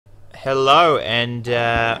Hello and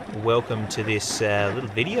welcome to this little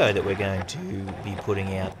video that we're going to be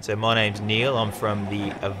putting out. So my name's Neil, I'm from the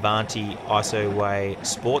Avanti Isowhey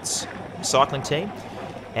Sports cycling team,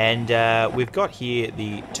 and we've got here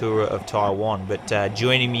the Tour of Taiwan, but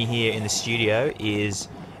joining me here in the studio is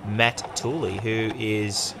Matt Tooley, who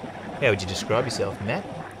is, how would you describe yourself, Matt?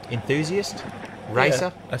 Enthusiast?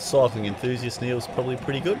 Racer? Yeah, a cycling enthusiast, Neil's probably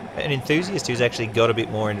pretty good. An enthusiast who's actually got a bit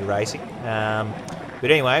more into racing. But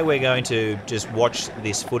anyway, we're going to just watch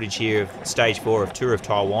this footage here of Stage 4 of Tour of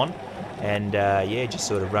Taiwan and yeah, just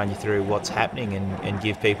sort of run you through what's happening and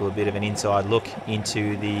give people a bit of an inside look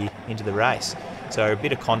into the race. So a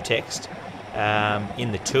bit of context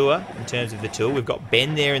in the tour, in terms of the tour. We've got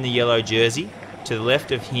Ben there in the yellow jersey. To the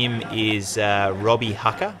left of him is Robbie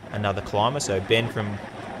Hucker, another climber. So Ben from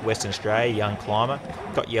Western Australia, young climber.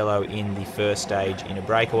 Got yellow in the first stage in a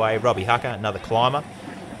breakaway. Robbie Hucker, another climber.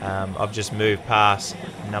 I've just moved past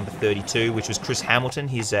number 32, which was Chris Hamilton.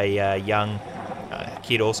 He's a young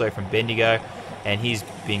kid also from Bendigo, and he's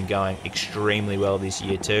been going extremely well this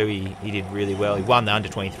year too. He did really well. He won the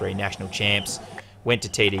under-23 national champs, went to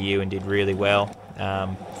TDU and did really well.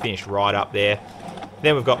 Finished right up there.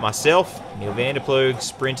 Then we've got myself, Neil van der Ploeg,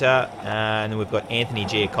 sprinter, and then we've got Anthony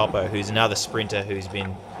Giacopo, who's another sprinter who's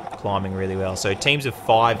been climbing really well. So teams of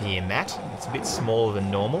 5 here, Matt. It's a bit smaller than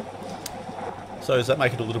normal. So does that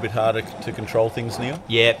make it a little bit harder to control things, Neil?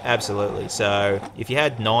 Yeah, absolutely. So if you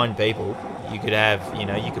had 9 people, you could have,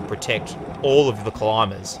 you could protect all of the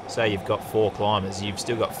climbers. Say you've got 4 climbers, you've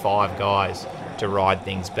still got 5 guys to ride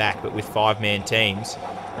things back. But with 5-man teams,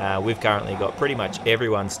 we've currently got pretty much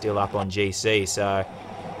everyone still up on GC. So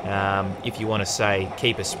if you want to, say,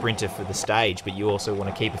 keep a sprinter for the stage, but you also want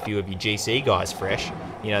to keep a few of your GC guys fresh,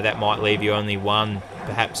 that might leave you only 1,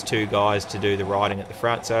 perhaps 2 guys to do the riding at the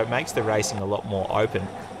front. So it makes the racing a lot more open.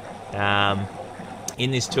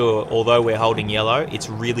 In this tour, although we're holding yellow, it's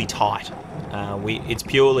really tight. It's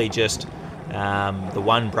purely just the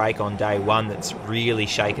one break on day 1 that's really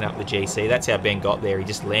shaken up the GC. That's how Ben got there. He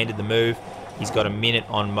just landed the move. He's got a minute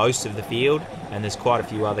on most of the field, and there's quite a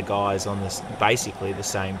few other guys on this basically the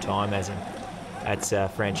same time as him. That's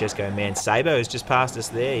Francesco Mancebo, who's just passed us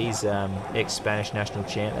there. He's ex-Spanish national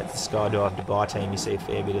champ. That's the Skydive Dubai team. You see a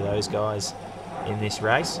fair bit of those guys in this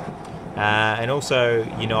race. And also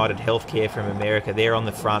United Healthcare from America. They're on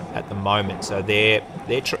the front at the moment, so they're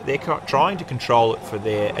trying to control it for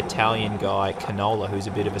their Italian guy Canola, who's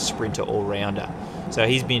a bit of a sprinter all-rounder. So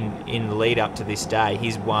he's been in the lead up to this day.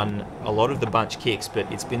 He's won a lot of the bunch kicks,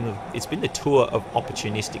 but it's been the tour of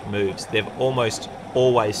opportunistic moves. They've almost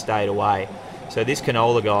always stayed away. So this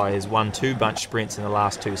Canola guy has won 2 bunch sprints in the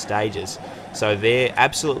last 2 stages. So they're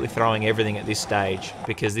absolutely throwing everything at this stage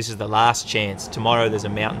because this is the last chance. Tomorrow there's a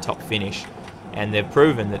mountaintop finish, and they've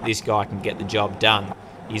proven that this guy can get the job done.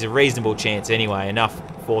 He's a reasonable chance anyway, enough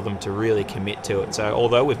for them to really commit to it. So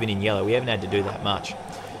although we've been in yellow, we haven't had to do that much.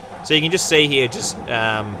 So you can just see here just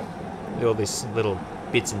all these little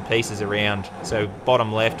bits and pieces around. So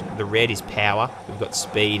bottom left, the red is power. We've got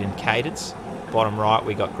speed and cadence. Bottom right,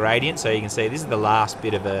 we got gradient. So you can see this is the last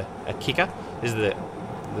bit of a kicker. This is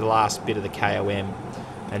the last bit of the KOM.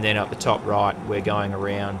 And then up the top right, we're going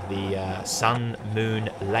around the Sun Moon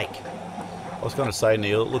Lake. I was going to say,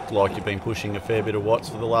 Neil, it looked like you've been pushing a fair bit of watts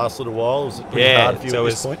for the last little while. Was it pretty hard for you at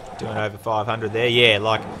this point? Doing over 500 there. Yeah,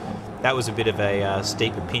 like that was a bit of a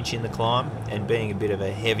steeper pinch in the climb, and being a bit of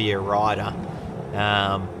a heavier rider,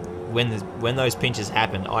 when those pinches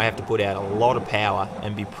happen, I have to put out a lot of power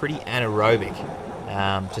and be pretty anaerobic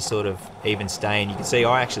to sort of even stay in. You can see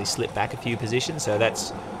I actually slip back a few positions, so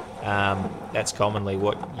that's commonly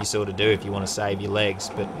what you sort of do if you want to save your legs.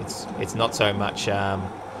 But it's not so much.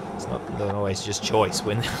 It's not always just choice.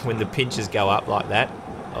 When the pinches go up like that,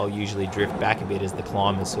 I'll usually drift back a bit as the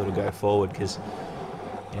climbers sort of go forward because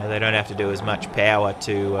they don't have to do as much power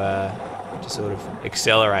to sort of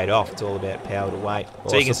accelerate off. It's all about power to weight. Well,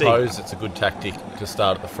 so you can suppose it's a good tactic to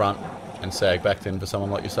start at the front and sag back then for someone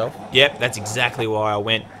like yourself. Yep, that's exactly why I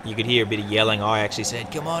went. You could hear a bit of yelling. I actually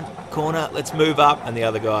said, "Come on, corner, let's move up." And the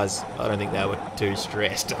other guys, I don't think they were too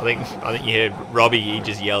stressed. I think you heard Robbie. He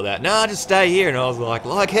just yelled out, "No, just stay here." And I was like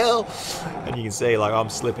hell. And you can see I'm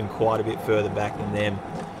slipping quite a bit further back than them.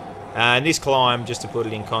 And this climb, just to put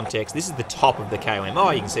it in context, this is the top of the KOM.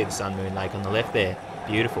 Oh, you can see the Sun Moon Lake on the left there.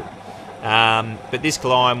 Beautiful. But this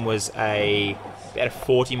climb was about a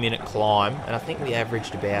 40-minute climb, and I think we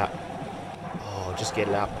averaged about, just get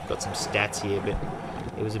it up, I've got some stats here, but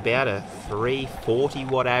it was about a 340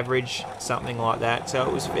 watt average, something like that, so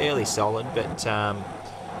it was fairly solid. But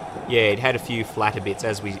yeah, it had a few flatter bits.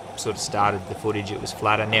 As we sort of started the footage, it was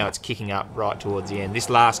flatter. Now it's kicking up right towards the end. This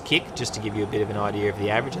last kick, just to give you a bit of an idea of the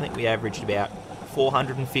average, I think we averaged about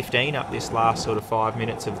 415 up this last sort of 5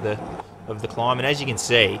 minutes of the climb. And as you can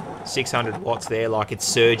see, 600 watts there, like it's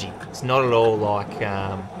surging. It's not at all like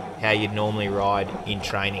how you'd normally ride in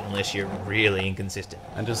training unless you're really inconsistent.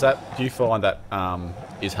 And do you find that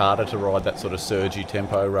is harder to ride that sort of surgy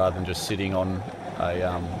tempo rather than just sitting on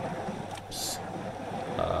a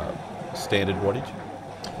standard wattage?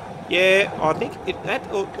 Yeah, I think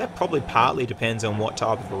that probably partly depends on what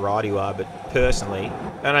type of a rider you are, but personally,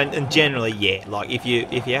 and generally, yeah, like if you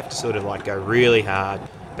have to sort of like go really hard,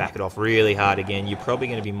 back it off really hard again, you're probably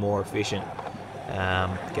going to be more efficient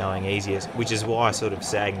going easier, which is why sort of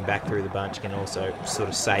sagging back through the bunch can also sort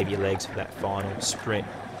of save your legs for that final sprint.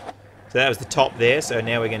 So that was the top there, so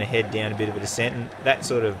now we're going to head down a bit of a descent, and that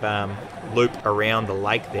sort of loop around the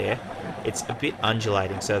lake there, it's a bit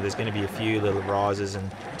undulating, so there's going to be a few little rises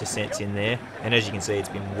and descents in there, and as you can see, it's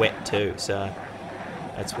been wet too, so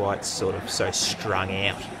that's why it's sort of so strung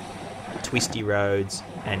out. Twisty roads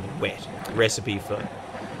and wet. Recipe for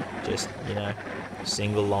just, you know,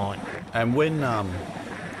 single line. And when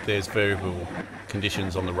there's variable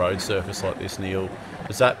conditions on the road surface like this, Neil,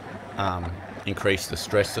 does that increase the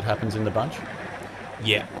stress that happens in the bunch?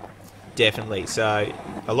 Yeah, definitely. So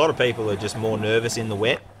a lot of people are just more nervous in the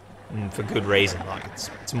wet, and for good reason. Like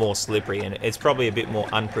it's more slippery, and it's probably a bit more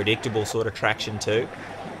unpredictable sort of traction too.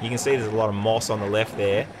 You can see there's a lot of moss on the left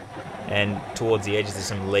there, and towards the edges there's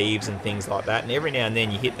some leaves and things like that, and every now and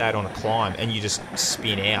then you hit that on a climb and you just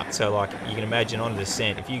spin out. So like you can imagine on a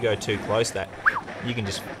descent, if you go too close to that, you can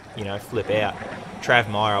just, you know, flip out. Trav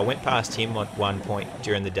Meyer, I went past him at one point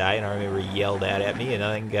during the day, and I remember he yelled out at me, and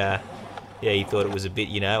I think yeah, he thought it was a bit,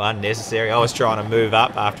 you know, unnecessary. I was trying to move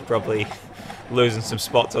up after probably losing some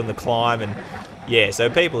spots on the climb, and yeah, so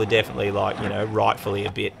people are definitely, like, you know, rightfully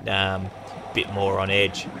a bit more on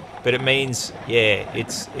edge. But it means, yeah,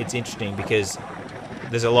 it's interesting because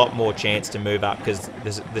there's a lot more chance to move up, because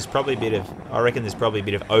there's probably a bit of, I reckon there's probably a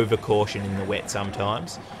bit of over caution in the wet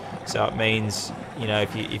sometimes. So it means, you know,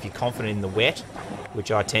 if you're confident in the wet,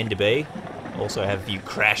 which I tend to be, also have a few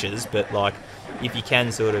crashes, but like if you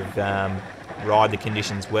can sort of ride the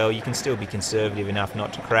conditions well, you can still be conservative enough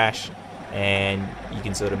not to crash, and you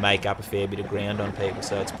can sort of make up a fair bit of ground on people,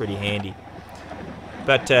 so it's pretty handy.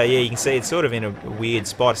 But yeah, you can see it's sort of in a weird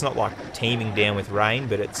spot. It's not like teeming down with rain,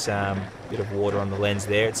 but it's a bit of water on the lens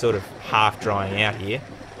there. It's sort of half drying out here.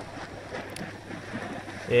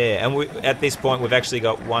 Yeah, and at this point we've actually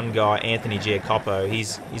got one guy, Anthony Giacopo.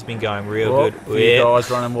 He's been going real good. A few guys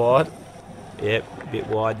running wide. Yep, a bit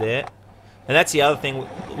wide there. And that's the other thing.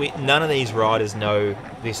 None of these riders know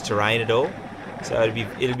this terrain at all. So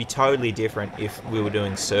it'd be totally different if we were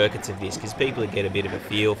doing circuits of this, because people would get a bit of a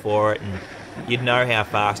feel for it, and you'd know how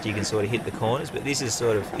fast you can sort of hit the corners. But this is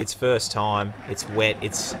sort of its first time. It's wet.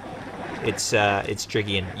 It's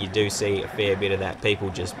tricky, and you do see a fair bit of that. People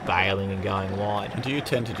just bailing and going wide. Do you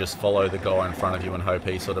tend to just follow the guy in front of you and hope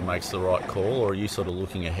he sort of makes the right call, or are you sort of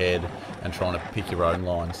looking ahead and trying to pick your own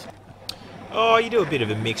lines? Oh, you do a bit of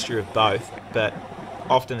a mixture of both, but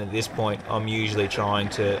often at this point I'm usually trying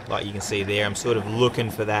to, like you can see there, I'm sort of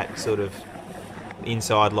looking for that sort of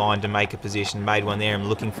inside line to make a position. Made one there, I'm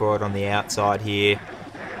looking for it on the outside here,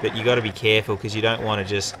 but you got to be careful, because you don't want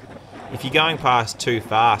to just, if you're going past too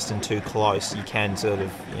fast and too close, you can sort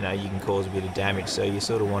of, you know, you can cause a bit of damage, so you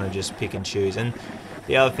sort of want to just pick and choose. And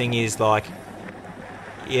the other thing is, like,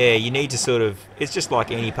 yeah, you need to sort of, it's just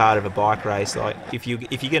like any part of a bike race. Like if you're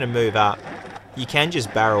going to move up, you can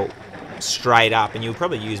just barrel straight up, and you'll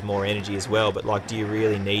probably use more energy as well, but like, do you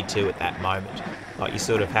really need to at that moment? Like, you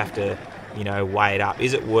sort of have to, you know, weigh it up.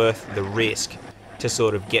 Is it worth the risk to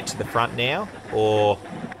sort of get to the front now, or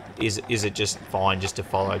is it just fine just to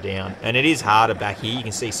follow down? And it is harder back here. You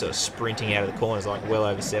can see sort of sprinting out of the corners, like well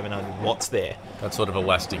over 700 watts there. That sort of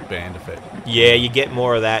elastic band effect. Yeah, you get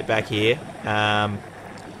more of that back here.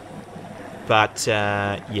 But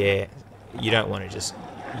yeah, you don't want to just,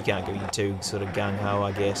 you can't go too sort of gung-ho,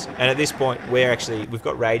 I guess. And at this point, we've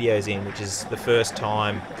got radios in, which is the first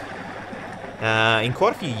time in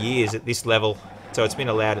quite a few years at this level. So it's been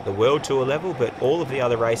allowed at the World Tour level, but all of the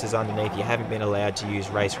other races underneath, you haven't been allowed to use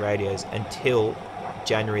race radios until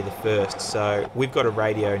January the 1st. So we've got a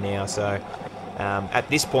radio now. So at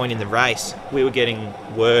this point in the race, we were getting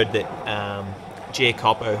word that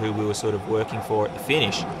Giacopo, who we were sort of working for at the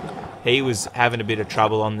finish, he was having a bit of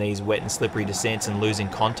trouble on these wet and slippery descents and losing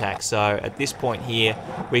contact. So at this point here,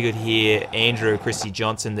 we could hear Andrew Christie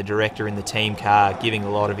Johnson, the director in the team car, giving a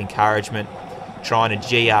lot of encouragement. trying to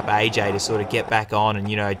G up AJ to sort of get back on, and,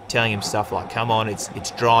 you know, telling him stuff like, come on,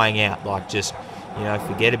 it's drying out, like, just, you know,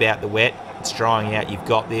 forget about the wet, it's drying out, you've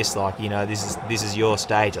got this, like, you know, this is your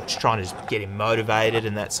stage, like, just trying to just get him motivated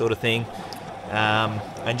and that sort of thing,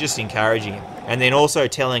 and just encouraging him. And then also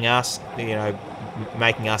telling us, you know,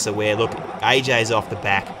 making us aware, look, AJ's off the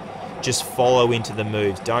back, just follow into the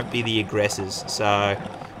moves, don't be the aggressors, so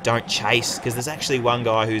don't chase, because there's actually one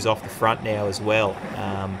guy who's off the front now as well,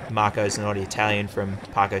 Marco Zanotti, Italian from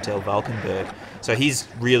Park Hotel Valkenburg, so he's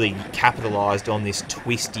really capitalised on this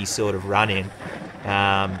twisty sort of run-in,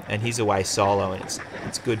 and he's away solo, and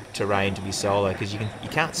it's good terrain to be solo, because you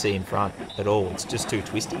can't see in front at all, it's just too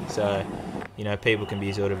twisty, so, you know, people can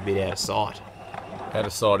be sort of a bit out of sight. Out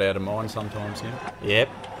of sight, out of mind sometimes, yeah. Yep,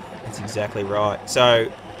 that's exactly right.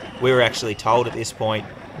 So we were actually told at this point,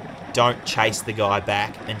 don't chase the guy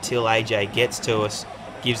back until AJ gets to us,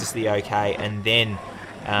 gives us the okay, and then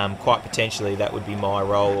quite potentially that would be my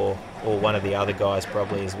role, or one of the other guys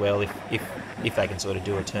probably as well, if they can sort of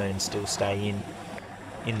do a turn and still stay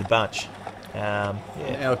in the bunch. Yeah.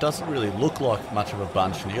 Now, it doesn't really look like much of a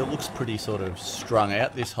bunch, Neil. It looks pretty sort of strung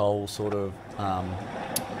out, this whole sort of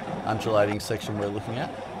undulating section we're looking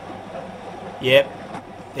at. Yep,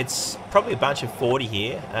 it's probably a bunch of 40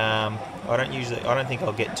 here. I don't think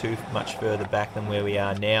I'll get too much further back than where we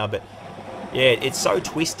are now, but yeah, it's so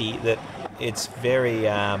twisty that it's very,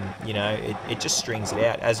 you know, it just strings it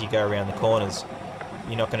out as you go around the corners.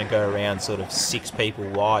 You're not going to go around sort of 6 people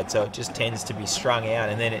wide, so it just tends to be strung out,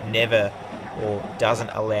 and then it never or doesn't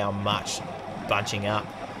allow much bunching up.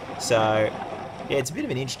 So yeah, it's a bit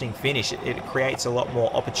of an interesting finish. It creates a lot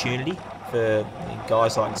more opportunity for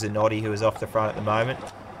guys like Zanotti, who is off the front at the moment,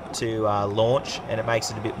 to launch, and it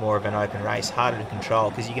makes it a bit more of an open race, harder to control,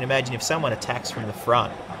 because you can imagine if someone attacks from the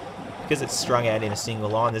front, because it's strung out in a single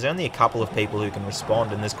line, there's only a couple of people who can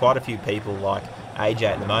respond, and there's quite a few people like AJ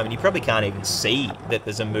at the moment. You probably can't even see that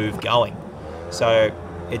there's a move going. So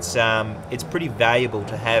it's pretty valuable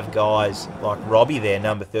to have guys like Robbie there,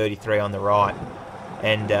 number 33 on the right,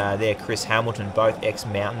 and there Chris Hamilton, both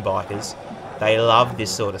ex-mountain bikers. They love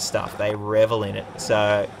this sort of stuff. They revel in it.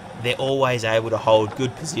 So they're always able to hold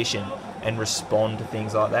good position and respond to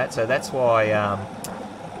things like that. So that's why, yeah,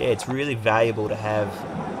 it's really valuable to have,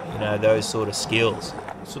 you know, those sort of skills.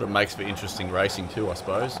 Sort of makes for interesting racing too, I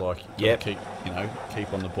suppose. Like, yep. keep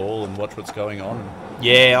on the ball and watch what's going on.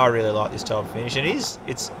 Yeah, I really like this type of finish.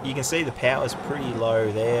 It's you can see the power's pretty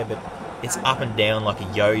low there, but it's up and down like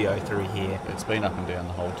a yo-yo through here. It's been up and down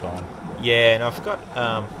the whole time. Yeah, and I've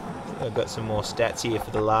got some more stats here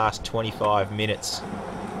for the last 25 minutes.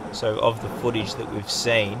 So of the footage that we've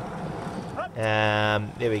seen,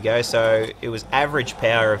 there we go. So it was average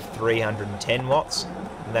power of 310 watts.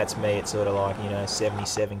 And that's me, it's sort of like, you know,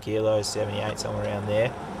 77 kilos, 78, somewhere around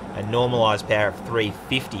there. And normalised power of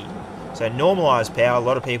 350. So normalised power, a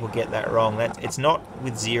lot of people get that wrong. It's not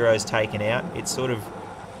with zeros taken out. It's sort of,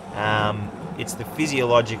 it's the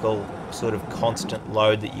physiological sort of constant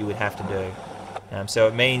load that you would have to do. So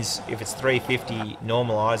it means if it's 350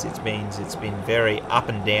 normalised, it means it's been very up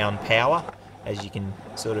and down power, as you can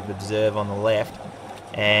sort of observe on the left.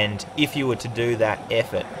 And if you were to do that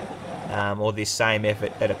effort, or this same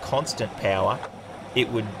effort at a constant power, it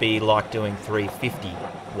would be like doing 350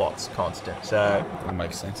 watts constant. So that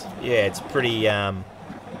makes sense. Yeah, it's pretty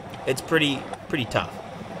tough.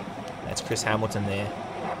 That's Chris Hamilton there.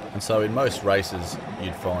 And so in most races,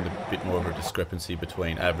 you'd find a bit more of a discrepancy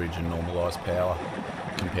between average and normalised power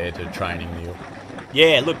compared to training, Neil.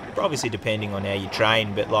 Yeah, look, obviously depending on how you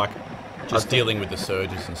train, but like just dealing with the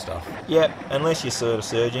surges and stuff. Yep, unless you're sort of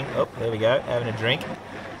surging. Oh, there we go, having a drink.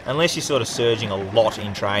 Unless you're sort of surging a lot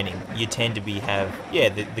in training, you tend to the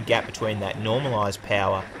gap between that normalised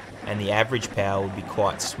power and the average power would be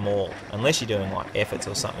quite small. Unless you're doing like efforts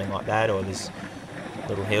or something like that, or there's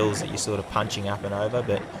little hills that you're sort of punching up and over.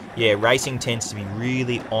 But yeah, racing tends to be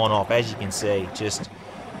really on-off, as you can see. Just,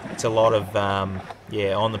 it's a lot of, on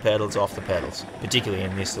the pedals, off the pedals, particularly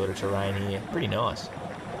in this sort of terrain here. Pretty nice.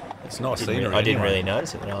 It's nice scenery. I didn't really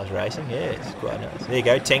notice it when I was racing. Yeah, it's quite nice. There you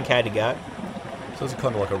go, 10k to go. So it's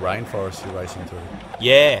kind of like a rainforest you're racing through.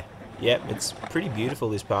 Yeah, yep. It's pretty beautiful,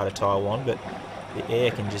 this part of Taiwan, but the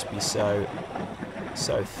air can just be so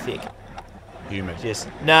thick. Humid.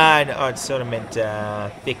 No, I sort of meant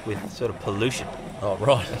thick with sort of pollution. Oh,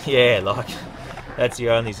 right. Yeah, like that's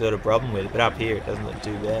the only sort of problem with it. But up here, it doesn't look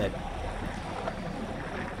too bad.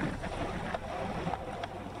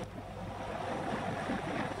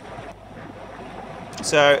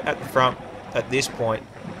 So at the front, at this point,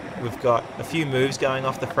 we've got a few moves going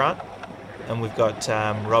off the front, and we've got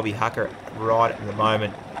Robbie Hucker right at the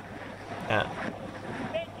moment.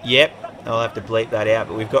 Yep, I'll have to bleep that out,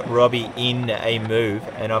 but we've got Robbie in a move,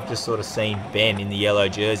 and I've just sort of seen Ben in the yellow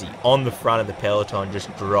jersey on the front of the peloton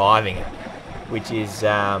just driving it, which is, he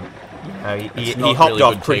hopped really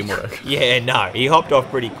off pretty teamwork. Yeah, no, he hopped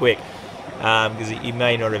off pretty quick because he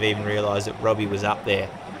may not have even realised that Robbie was up there.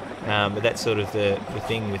 But that's sort of the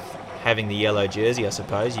thing with having the yellow jersey, I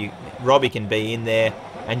suppose. Robbie can be in there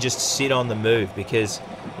and just sit on the move because,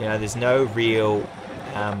 there's no real...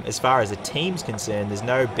 as far as the team's concerned, there's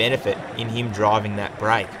no benefit in him driving that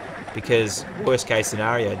brake because worst case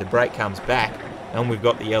scenario, the brake comes back and we've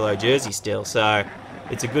got the yellow jersey still. So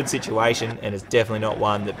it's a good situation, and it's definitely not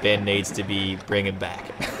one that Ben needs to be bringing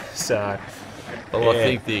back. So, well, I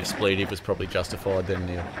think the expletive was probably justified then,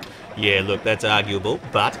 Neil. Yeah, look, that's arguable,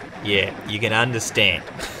 but yeah, you can understand.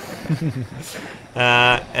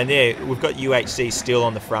 And we've got UHC still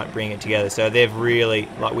on the front bringing it together. So they've really,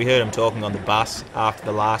 like we heard them talking on the bus after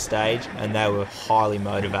the last stage, and they were highly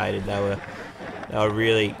motivated. They were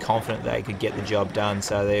really confident they could get the job done.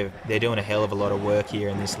 So they're doing a hell of a lot of work here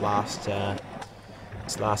in this last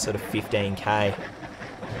sort of 15k.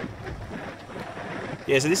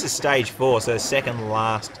 Yeah, so this is stage 4, so the second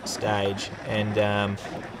last stage, and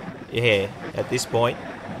at this point,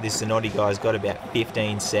 this Zanotti guy's got about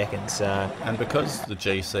 15 seconds. And because the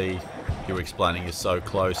GC you're explaining is so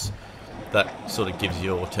close, that sort of gives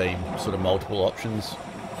your team sort of multiple options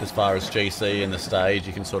as far as GC and the stage.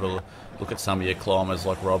 You can sort of look at some of your climbers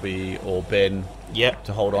like Robbie or Ben. Yep.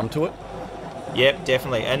 To hold on to it. Yep,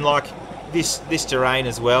 definitely. And like this terrain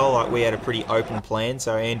as well, like we had a pretty open plan.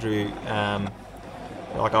 So Andrew,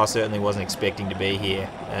 like I certainly wasn't expecting to be here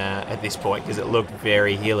at this point because it looked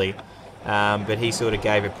very hilly. But he sort of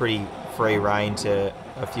gave a pretty free rein to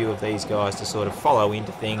a few of these guys to sort of follow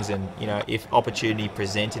into things, and if opportunity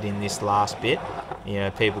presented in this last bit,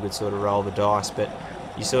 people could sort of roll the dice, but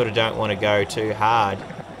you sort of don't want to go too hard.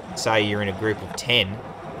 Say you're in a group of 10,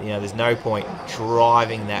 there's no point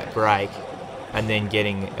driving that brake and then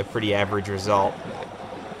getting a pretty average result,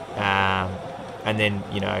 and then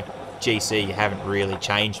GC you haven't really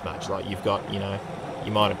changed much. Like you've got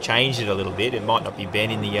you might have changed it a little bit. It might not be Ben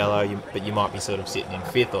in the yellow, but you might be sort of sitting in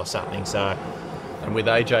 5th or something. So, and with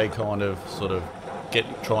AJ kind of sort of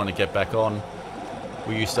trying to get back on,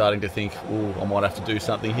 were you starting to think, "Oh, I might have to do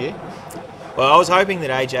something here"? Well, I was hoping that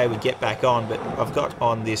AJ would get back on, but I've got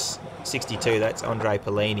on this 62. That's Andre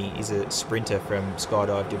Pellini. He's a sprinter from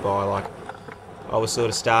Skydive Dubai. Like I was sort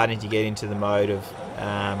of starting to get into the mode of,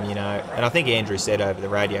 and I think Andrew said over the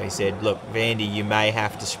radio. He said, "Look, Vandy, you may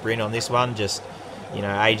have to sprint on this one. Just."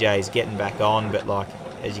 AJ's getting back on, but like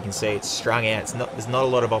as you can see, it's strung out. There's not a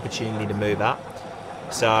lot of opportunity to move up.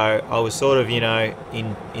 So I was sort of,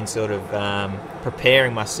 in sort of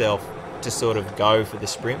preparing myself to sort of go for the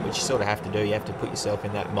sprint, which you sort of have to do. You have to put yourself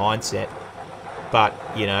in that mindset. But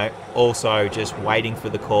also just waiting for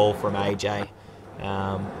the call from AJ.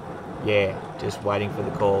 Just waiting for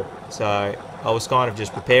the call. So I was kind of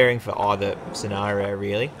just preparing for either scenario,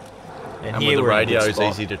 really. And here were the radios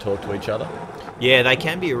easy to talk to each other? Yeah, they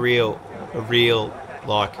can be a real,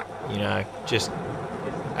 like, just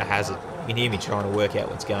a hazard. You can hear me trying to work out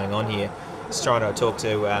what's going on here. Just trying to talk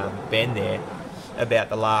to Ben there about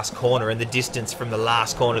the last corner and the distance from the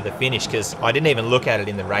last corner to the finish, because I didn't even look at it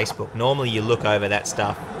in the race book. Normally you look over that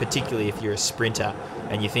stuff, particularly if you're a sprinter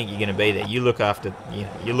and you think you're going to be there. You look at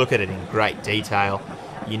it in great detail.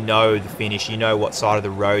 You know the finish. You know what side of the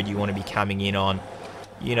road you want to be coming in on.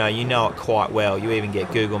 You know it quite well. You even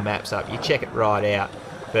get Google Maps up. You check it right out.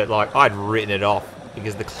 But like I'd written it off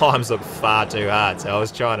because the climbs looked far too hard. So I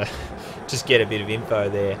was trying to just get a bit of info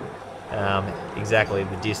there. Exactly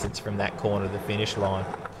the distance from that corner to the finish line.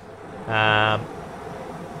 And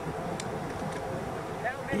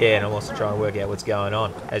I'm also trying to work out what's going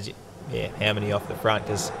on. How many off the front,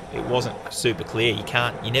 because it wasn't super clear.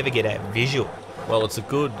 You never get a visual. Well, it's a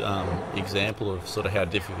good example of sort of how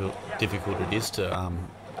difficult it is to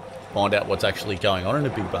find out what's actually going on in a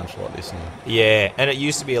big bunch like this now. Yeah, and it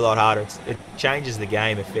used to be a lot harder. It changes the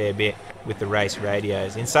game a fair bit with the race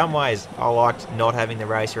radios. In some ways, I liked not having the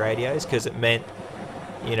race radios because it meant,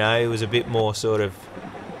 it was a bit more sort of,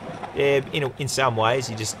 in some ways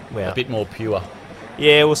you just, a bit more pure.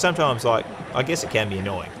 Yeah, well, sometimes, like, I guess it can be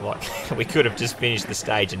annoying. Like, we could have just finished the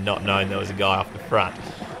stage and not known there was a guy off the front.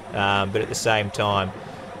 But at the same time,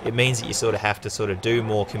 it means that you sort of have to sort of do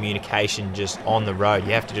more communication just on the road.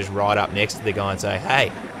 You have to just ride up next to the guy and say, hey,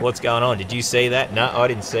 what's going on? Did you see that? No, I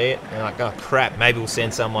didn't see it. And they're like, oh, crap, maybe we'll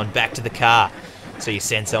send someone back to the car. So you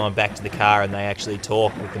send someone back to the car and they actually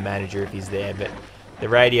talk with the manager if he's there. But the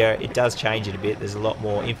radio, it does change it a bit. There's a lot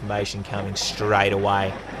more information coming straight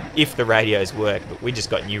away if the radios work. But we just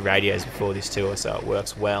got new radios before this tour, so it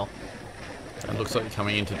works well. It looks like you're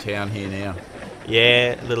coming into town here now.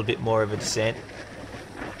 Yeah, a little bit more of a descent.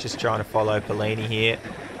 Just trying to follow Polini here.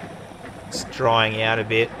 It's drying out a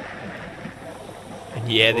bit.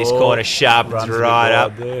 And yeah, this corner sharpens right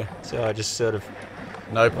up. There. So I just sort of...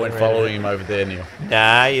 No point following him over there, Neil.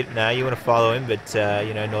 Nah, you want to follow him, but,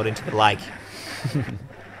 you know, not into the lake.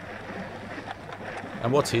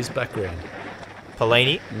 And what's his background?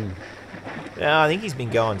 Polini? I think he's been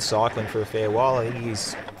going cycling for a fair while. I think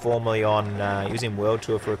he's formerly on... he was in World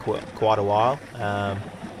Tour for quite a while. I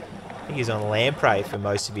think he's on Lamprey for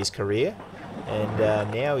most of his career. And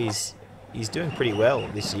now he's doing pretty well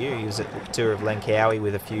this year. He was at the Tour of Langkawi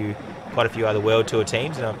with quite a few other World Tour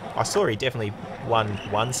teams. And I saw he definitely won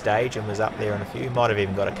one stage and was up there on a few. Might have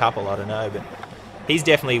even got a couple, I don't know. But he's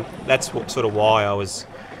definitely... That's sort of why I was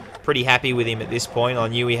pretty happy with him at this point. I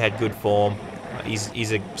knew he had good form.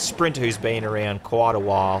 He's a sprinter who's been around quite a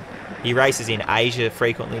while. He races in Asia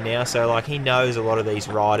frequently now, so like he knows a lot of these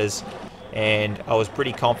riders, and I was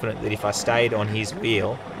pretty confident that if I stayed on his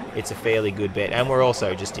wheel, it's a fairly good bet. And we're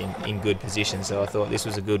also just in good position, so I thought this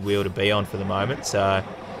was a good wheel to be on for the moment. So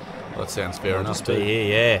well, that sounds fair enough. Just be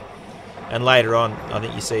here, yeah. And later on, I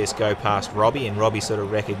think you see us go past Robbie, and Robbie sort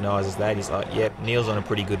of recognises that. He's like, yep, Neil's on a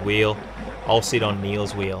pretty good wheel. I'll sit on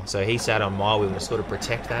Neil's wheel. So he sat on my wheel to sort of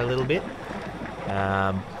protect that a little bit,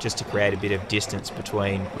 just to create a bit of distance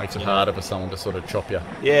between. Makes it harder for someone to sort of chop you.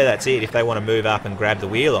 Yeah, that's it. If they want to move up and grab the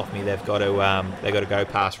wheel off me, they've got to go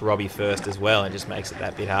past Robbie first as well, and it just makes it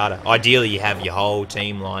that bit harder. Ideally, you have your whole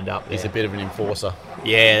team lined up there. He's a bit of an enforcer.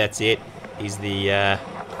 Yeah, that's it. He's the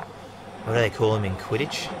what do they call him in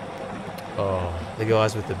Quidditch? Oh, the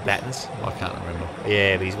guys with the battens. I can't remember.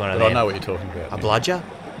 Yeah, but he's one of them. them. I know what you're talking about. A bludger?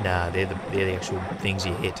 Nah, they're the actual things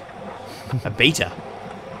you hit. A beater.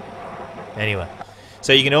 Anyway,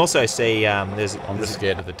 so you can also see I'm just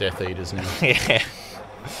scared of the Death Eaters now. Yeah.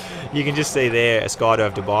 You can just see there a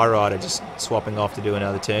Skydive Dubai rider just swapping off to do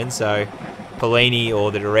another turn. So Polini,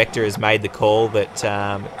 or the director, has made the call that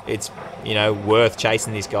it's worth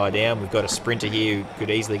chasing this guy down. We've got a sprinter here who could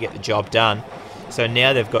easily get the job done. So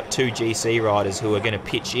now they've got two GC riders who are going to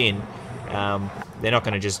pitch in. They're not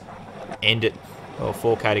going to just end it, or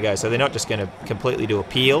 4K to go. So they're not just going to completely do a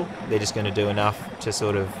peel. They're just going to do enough to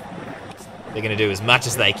they're going to do as much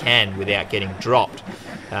as they can without getting dropped.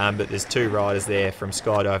 But there's two riders there from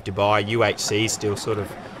Skydive Dubai. UHC is still sort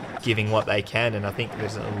of giving what they can, and I think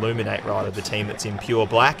there's an Illuminate rider, the team that's in pure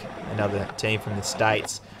black, another team from the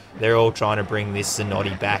States. They're all trying to bring this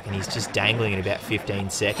Zanotti back, and he's just dangling in about 15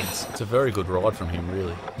 seconds. It's a very good ride from him,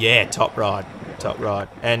 really. Yeah, top ride.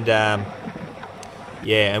 And and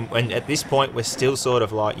at this point we're still sort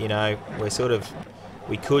of like,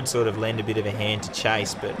 we could sort of lend a bit of a hand to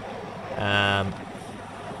Chase, but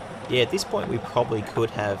at this point we probably could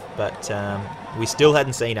have, but we still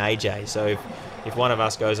hadn't seen AJ, so if one of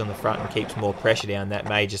us goes on the front and keeps more pressure down, that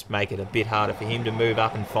may just make it a bit harder for him to move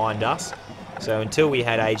up and find us. So until we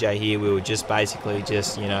had AJ here, we were just basically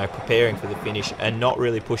preparing for the finish and not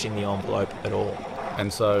really pushing the envelope at all.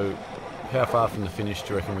 And so how far from the finish do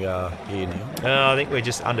you reckon we are here now? I think we're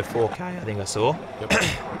just under 4K, I think I saw. Yep.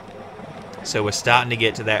 So we're starting to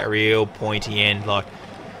get to that real pointy end, like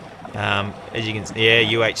as you can see,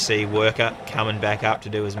 UHC worker coming back up to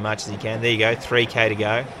do as much as he can. There you go, 3K to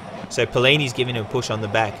go. So Polini's giving him a push on the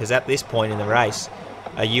back, because at this point in the race,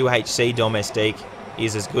 a UHC domestique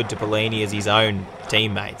is as good to Polini as his own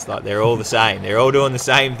teammates. Like, they're all the same. They're all doing the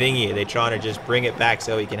same thing here. They're trying to just bring it back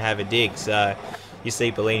so he can have a dig. So you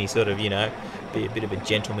see Polini sort of, be a bit of a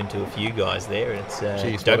gentleman to a few guys there. It's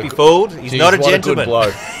don't be fooled. He's not a gentleman. What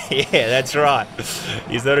a good bloke. Yeah, that's right.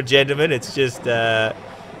 He's not a gentleman. It's just,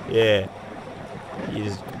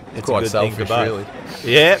 it's quite a good selfish, thing for both. really.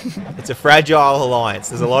 Yeah, it's a fragile alliance.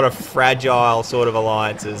 There's a lot of fragile sort of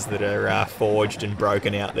alliances that are forged and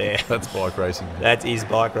broken out there. That's bike racing. Man. That is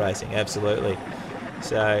bike racing, absolutely.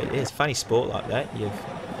 So it's a funny sport like that.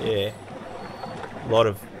 A lot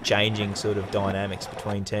of changing sort of dynamics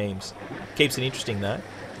between teams. Keeps it interesting though.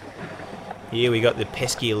 Here we got the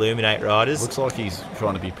pesky Illuminate riders. Looks like he's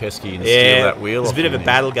trying to be pesky and steal that wheel. There's a bit of a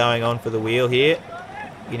battle going on for the wheel here.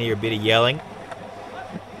 You can hear a bit of yelling.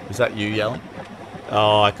 Was that you yelling?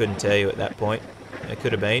 Oh, I couldn't tell you at that point. It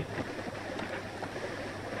could have been.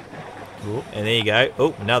 Ooh, and there you go.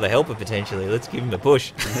 Oh, another helper potentially. Let's give him a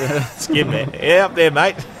push. Let's give him it. Yeah, up there,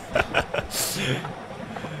 mate.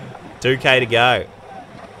 2K to go.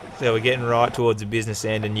 So we're getting right towards the business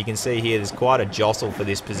end, and you can see here there's quite a jostle for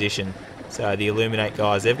this position. So the Illuminate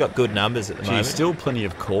guys, they've got good numbers at the moment. Still plenty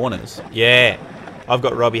of corners. Yeah. I've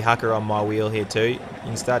got Robbie Hucker on my wheel here too. You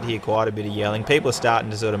can start to hear quite a bit of yelling. People are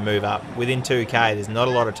starting to sort of move up. Within 2K, there's not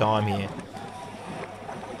a lot of time here.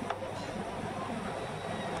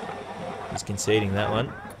 He's conceding that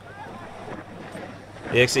one.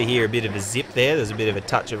 You actually hear a bit of a zip there. There's a bit of a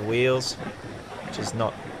touch of wheels, which is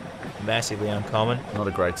not massively uncommon. Not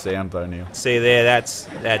a great sound though, Neil. See there, that's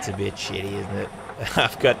a bit shitty, isn't it?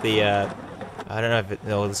 I've got the, I don't know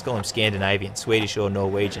if let's call him Scandinavian, Swedish or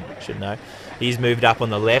Norwegian, I should know. He's moved up on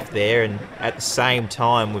the left there, and at the same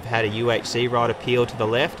time we've had a UHC rider peel to the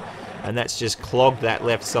left, and that's just clogged that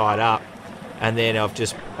left side up. And then I've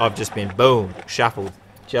just been, boom, shuffled,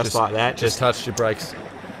 just like that. Just touched your brakes.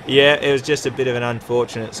 Yeah, it was just a bit of an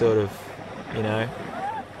unfortunate sort of, you know,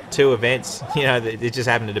 two events. You know, it just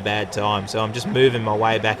happened at a bad time. So I'm just moving my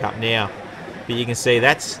way back up now. But you can see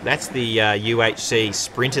that's the UHC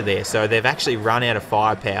Sprinter there. So they've actually run out of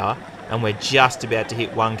firepower, and we're just about to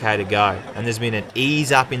hit 1K to go. And there's been an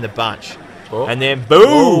ease up in the bunch. Oh. And then,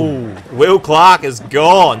 boom! Whoa. Will Clark is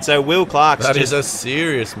gone. So Will Clark's That is a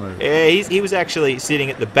serious move. Yeah, he was actually sitting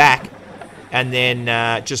at the back, and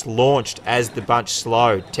then just launched as the bunch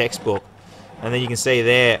slowed, textbook. And then you can see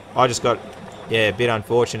there, I just got, a bit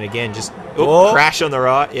unfortunate again. Just crash on the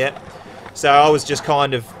right, So I was just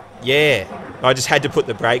kind of, I just had to put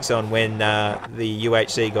the brakes on when the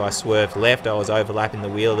UHC guy swerved left. I was overlapping the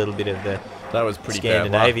wheel a little bit of the that was pretty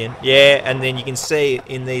Scandinavian. Yeah, and then you can see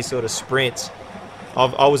in these sort of sprints,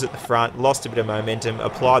 I was at the front, lost a bit of momentum,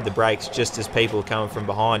 applied the brakes just as people were coming from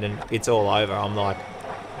behind, and it's all over. I'm like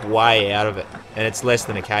way out of it, and it's less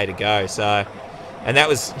than a K to go. So, and that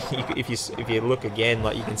was, if you look again,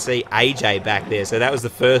 like you can see AJ back there. So that was the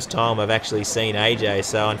first time I've actually seen AJ.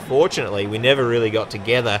 So unfortunately, we never really got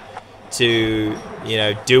together to,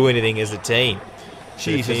 do anything as a team.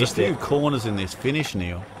 Jeez, there's a few corners in this finish,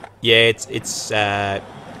 Neil. Yeah, it's a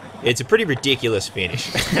pretty ridiculous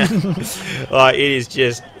finish. Like, it is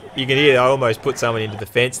just, you can hear I almost put someone into the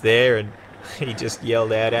fence there, and he just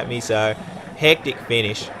yelled out at me. So hectic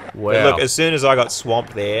finish. Wow. But look, as soon as I got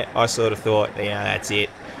swamped there, I sort of thought, that's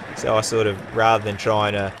it. So I sort of, rather than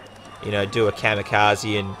trying to, do a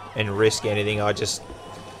kamikaze and risk anything,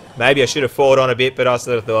 maybe I should have fought on a bit, but I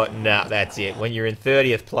sort of thought, nah, that's it. When you're in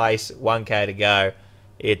 30th place, 1K to go,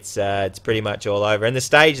 it's pretty much all over. And the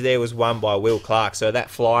stage there was won by Will Clark. So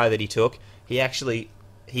that flyer that he took,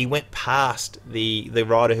 he went past the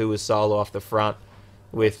rider who was solo off the front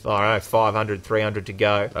with, 500, 300 to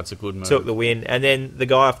go. That's a good move. Took the win. And then the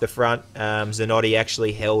guy off the front, Zanotti,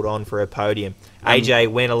 actually held on for a podium.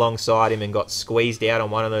 AJ went alongside him and got squeezed out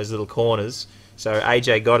on one of those little corners. So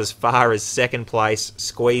AJ got as far as second place,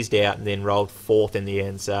 squeezed out, and then rolled fourth in the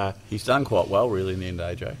end. So he's done quite well, really, in the end,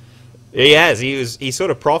 AJ. He has. He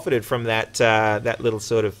sort of profited from that little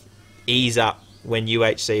sort of ease up when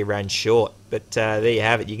UHC ran short. But there you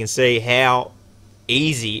have it. You can see how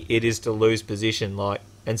easy it is to lose position.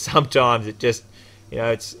 And sometimes it just,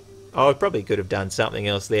 I probably could have done something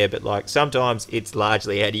else there. But sometimes it's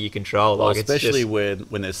largely how do you control. Well, especially when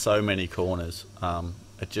there's so many corners,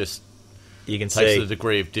 it just you can takes see the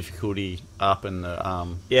degree of difficulty up and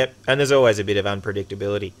the Yep, and there's always a bit of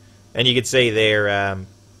unpredictability. And you could see there.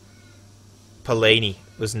 Polini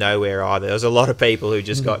was nowhere either. There was a lot of people who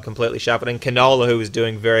just got completely shuffled. And Canola, who was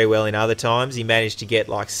doing very well in other times, he managed to get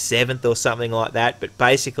 7th or something like that. But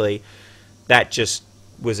basically, that just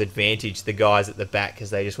was advantage the guys at the back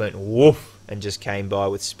because they just went woof and just came by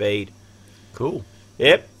with speed. Cool.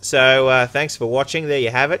 Yep. So thanks for watching. There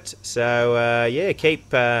you have it. So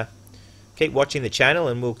keep watching the channel,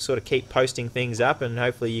 and we'll sort of keep posting things up, and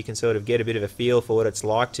hopefully you can sort of get a bit of a feel for what it's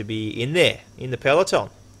like to be in there in the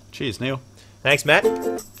peloton. Cheers, Neil. Thanks, Matt.